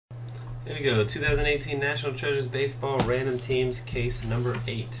Here we go, 2018 National Treasures Baseball Random Teams case number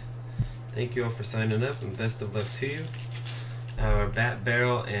 8. Thank you all for signing up and best of luck to you. Our bat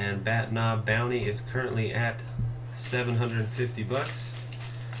barrel and bat knob bounty is currently at $750.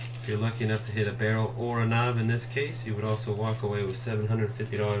 If you're lucky enough to hit a barrel or a knob in this case, you would also walk away with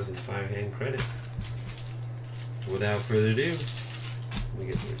 $750 in Firehand credit. Without further ado, let me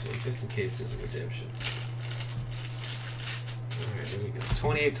get this one just in case there's a redemption. Alright, here we go.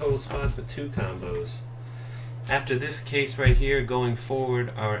 28 total spots with 2 combos. After this case right here, going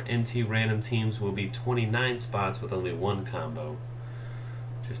forward, our NT random teams will be 29 spots with only 1 combo.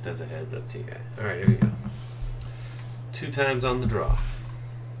 Just as a heads up to you guys. Alright, here we go. 2 times on the draw.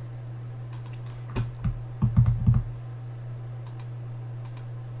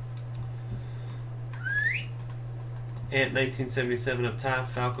 Ant 1977 up top,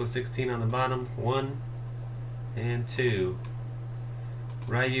 Falco 16 on the bottom, 1 and 2.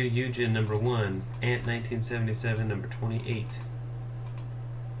 Ryu Yujin number 1, Ant 1977 number 28.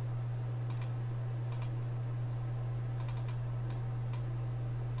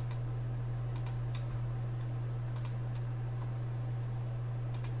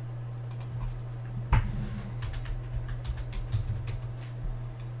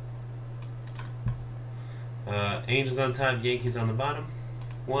 Angels on top, Yankees on the bottom.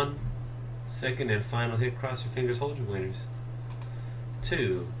 1. Second and final hit, cross your fingers, hold your winners.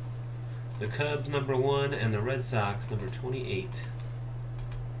 2. The Cubs number 1 and the Red Sox number 28.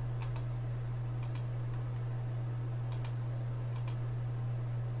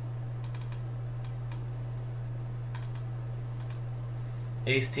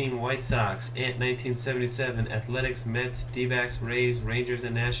 Ace Team White Sox, Ant 1977, Athletics, Mets, D-backs, Rays, Rangers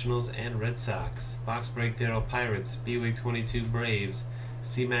and Nationals, and Red Sox. Box Break Darryl Pirates, B-Wig 22 Braves,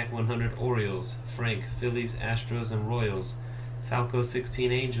 C-Mac 100 Orioles, Frank, Phillies, Astros and Royals, Falco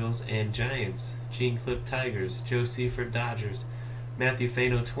 16 Angels and Giants, Gene Clip Tigers, Joe Seifert Dodgers, Matthew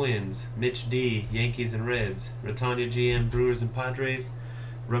Fano Twins, Mitch D Yankees and Reds, Ratanya GM Brewers and Padres,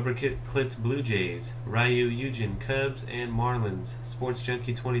 Rubber Clits Blue Jays, Ryu Yujin Cubs and Marlins, Sports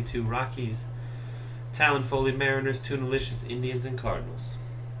Junkie 22 Rockies, Talon Foley Mariners, Tunalicious Indians and Cardinals.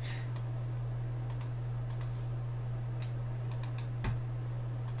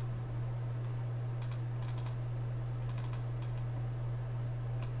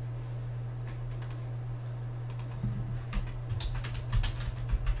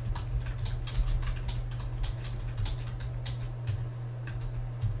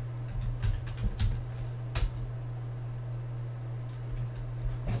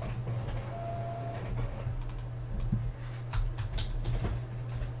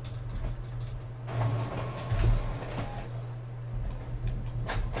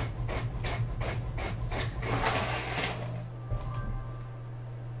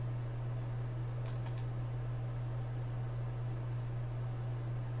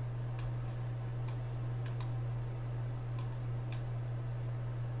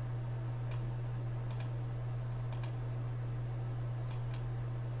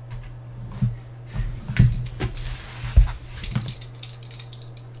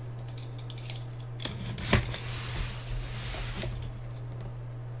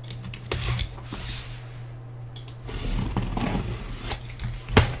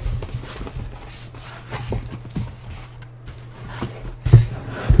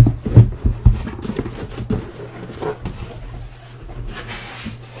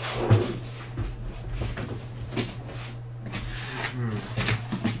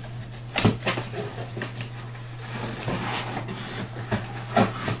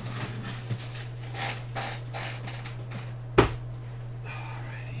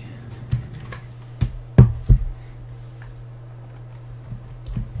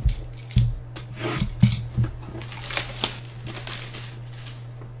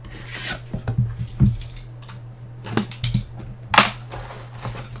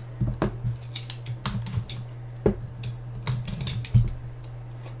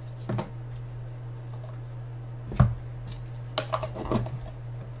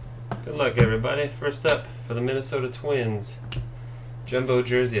 Good luck, everybody. First up for the Minnesota Twins, jumbo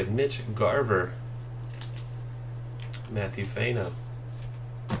jersey of Mitch Garver, Matthew Fano.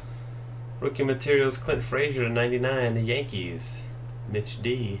 Rookie materials Clint Frazier to 99, the Yankees, Mitch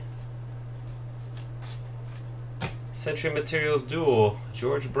D. Century materials dual,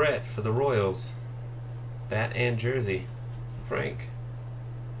 George Brett for the Royals, bat and jersey, Frank.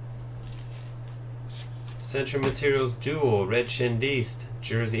 Century materials dual, Red Shindeist,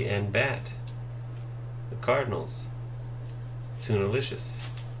 jersey and bat, the Cardinals, Tunalicious.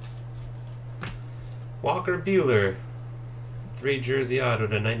 Walker Buehler, 3 jersey auto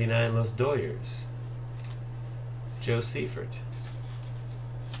to 99 Los Doyers. Joe Seifert.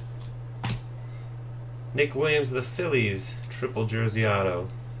 Nick Williams of the Phillies, triple jersey auto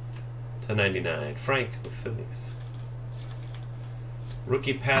to 99. Frank with Phillies.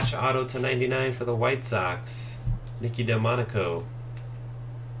 Rookie patch auto to 99 for the White Sox. Nicky Delmonico.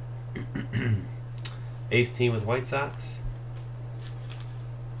 Ace team with White Sox.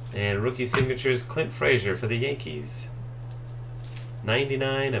 And rookie signatures Clint Frazier for the Yankees.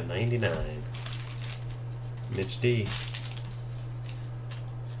 99 of 99. Mitch D.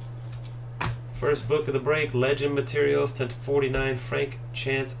 First book of the break, Legend Materials to 49, Frank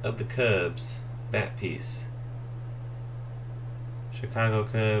Chance of the Cubs. Bat piece. Chicago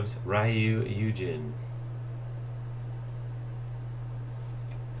Cubs, Ryu Eugen.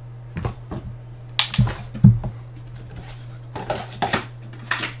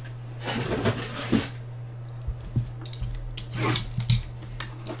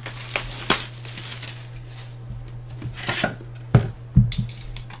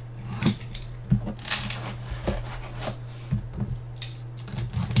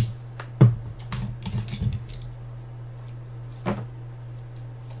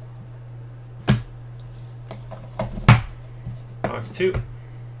 Box 2.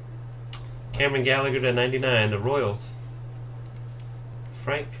 Cameron Gallagher to 99, the Royals.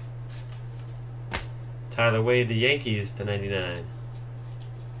 Frank. Tyler Wade, the Yankees to 99.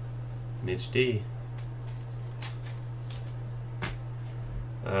 Mitch D.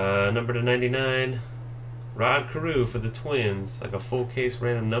 Number to 99, Rod Carew for the Twins. Like a full case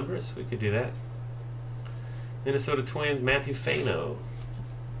random numbers, we could do that. Minnesota Twins, Matthew Fano.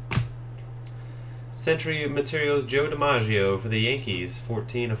 Century Materials, Joe DiMaggio for the Yankees,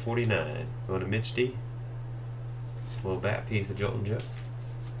 14 of 49. Going to Mitch D. Little bat piece of Jolton Joe.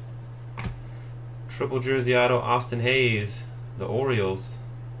 Triple jersey auto, Austin Hayes, the Orioles.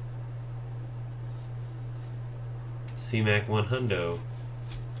 C-Mac 100.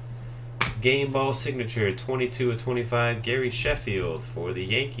 Game ball signature, 22 of 25, Gary Sheffield for the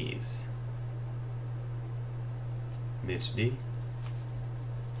Yankees. Mitch D.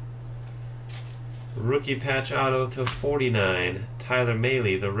 Rookie patch auto to 49, Tyler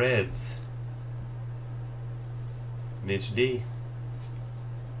Mahle, the Reds. Mitch D.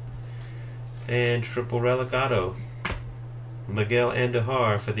 And triple relic auto, Miguel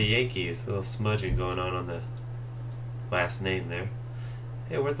Andujar for the Yankees. A little smudging going on the last name there.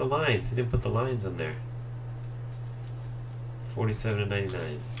 Hey, where's the lines? He didn't put the lines on there. 47 of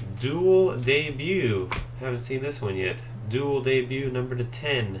 99. Dual debut. Haven't seen this one yet. Dual debut, number to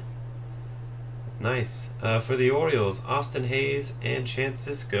 10. Nice. For the Orioles, Austin Hayes and Chance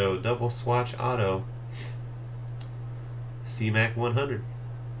Cisco, double swatch auto. C-Mac 100.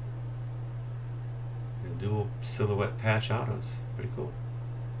 Dual silhouette patch autos. Pretty cool.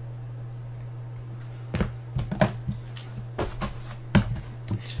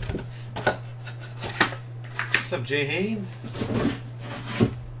 What's up, Jay Haynes?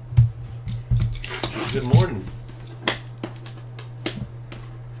 Good morning.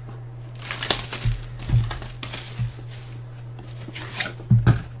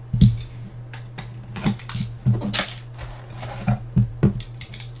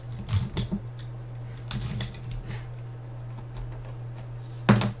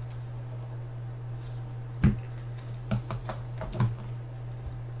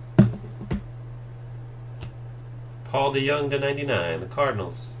 Paul DeYoung to 99, the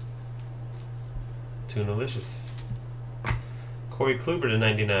Cardinals. Tunalicious. Corey Kluber to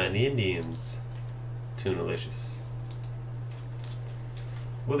 99, the Indians. Tunalicious.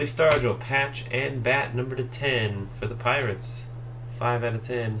 Willie Stargell, patch and bat, number to 10 for the Pirates. 5 out of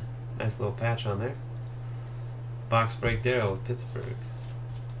 10. Nice little patch on there. Box break Darrell with Pittsburgh.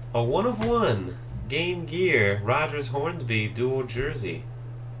 A 1 of 1. Game Gear, Rogers Hornsby, dual jersey.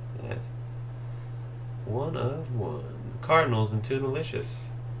 That. 1 of 1. The Cardinals and Tunalicious.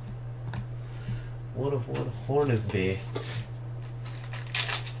 1 of 1 Hornsby.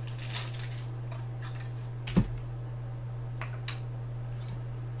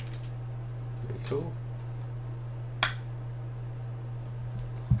 Very cool.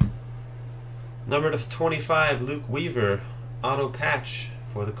 Number to 25, Luke Weaver, auto patch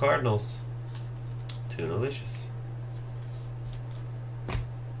for the Cardinals. Tunalicious.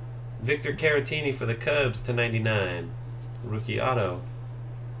 Victor Caratini for the Cubs to 99. Rookie auto.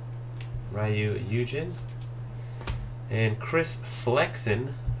 Ryu Eugen. And Chris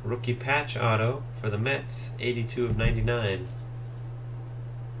Flexen, rookie patch auto for the Mets, 82 of 99.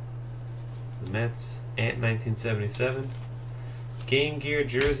 The Mets, Ant 1977. Game Gear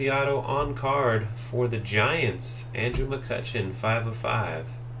Jersey Auto on card for the Giants. Andrew McCutchen, 5 of 5.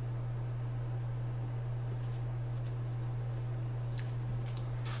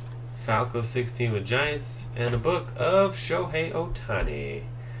 Falco 16 with Giants. And a book of Shohei Ohtani.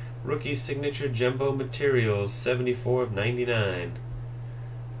 Rookie Signature Jumbo Materials, 74 of 99.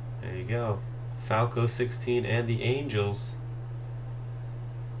 There you go. Falco 16 and the Angels.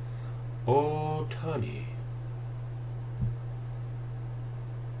 Ohtani.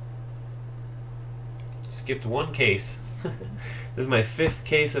 Skipped one case. This is my 5th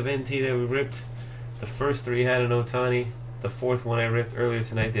case of NT that we ripped. The first 3 had an Ohtani. The 4th one I ripped earlier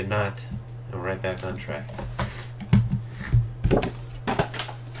tonight did not. And we're right back on track.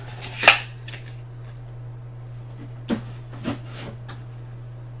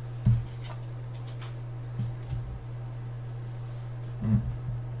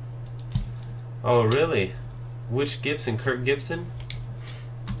 Oh, really? Which Gibson? Kirk Gibson?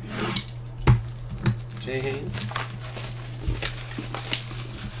 Jay Haynes?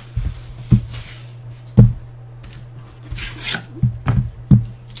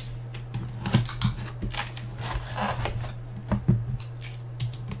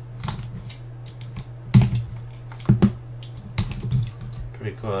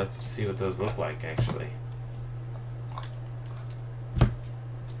 Pretty cool. Let's see what those look like, actually.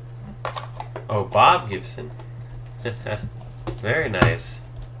 Oh, Bob Gibson. Very nice.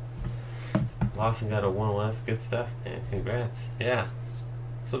 Lawson got a 1. Well, that's good stuff, man. Congrats. Yeah.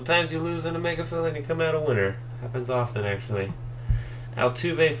 Sometimes you lose in a mega fill and you come out a winner. Happens often, actually.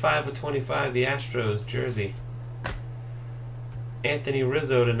 Altuve, 5 of 25, the Astros, jersey. Anthony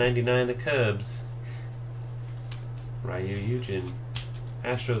Rizzo to 99, the Cubs. Ryu Eugen.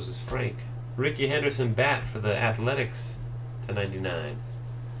 Astros is Frank. Ricky Henderson, bat for the Athletics to 99.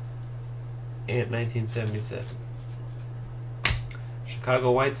 And 1977.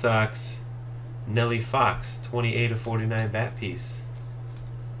 Chicago White Sox, Nelly Fox, 28 of 49 bat piece.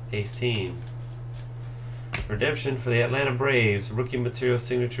 Ace team. Redemption for the Atlanta Braves, rookie material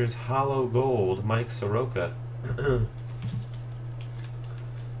signatures, hollow gold, Mike Soroka.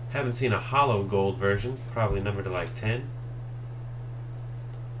 Haven't seen a hollow gold version, probably numbered to like 10.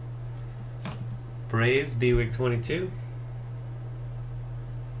 Braves, B-Wig 22.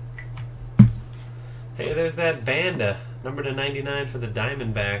 Hey, there's that Banda, number to 99 for the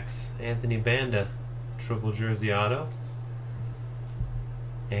Diamondbacks. Anthony Banda, triple jersey auto.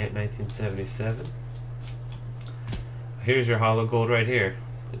 And 1977. Here's your hollow gold right here.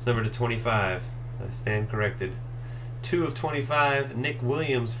 It's number to 25. I stand corrected. 2 of 25, Nick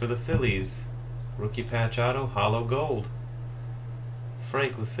Williams for the Phillies. Rookie patch auto, hollow gold.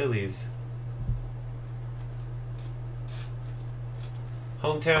 Frank with Phillies.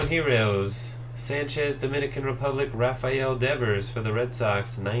 Hometown Heroes. Sanchez, Dominican Republic, Rafael Devers for the Red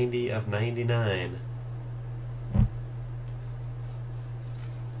Sox, 90 of 99.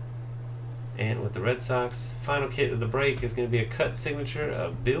 And with the Red Sox, final kit of the break is going to be a cut signature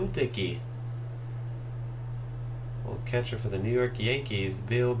of Bill Dickey. Old catcher for the New York Yankees,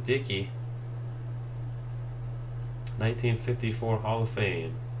 Bill Dickey. 1954 Hall of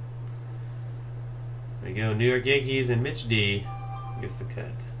Fame. There you go, New York Yankees, and Mitch D gets the cut.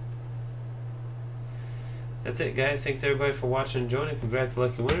 That's it, guys. Thanks everybody for watching and joining. Congrats to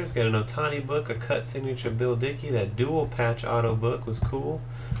lucky winners. Got an Ohtani book, a cut signature Bill Dickey. That dual patch auto book was cool.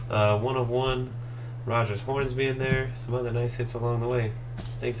 1 of 1 Rogers Hornsby in there. Some other nice hits along the way.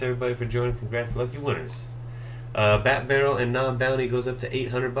 Thanks everybody for joining. Congrats to lucky winners. Bat Barrel and non-bounty goes up to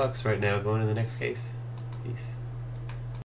 $800 right now, going to the next case. Peace.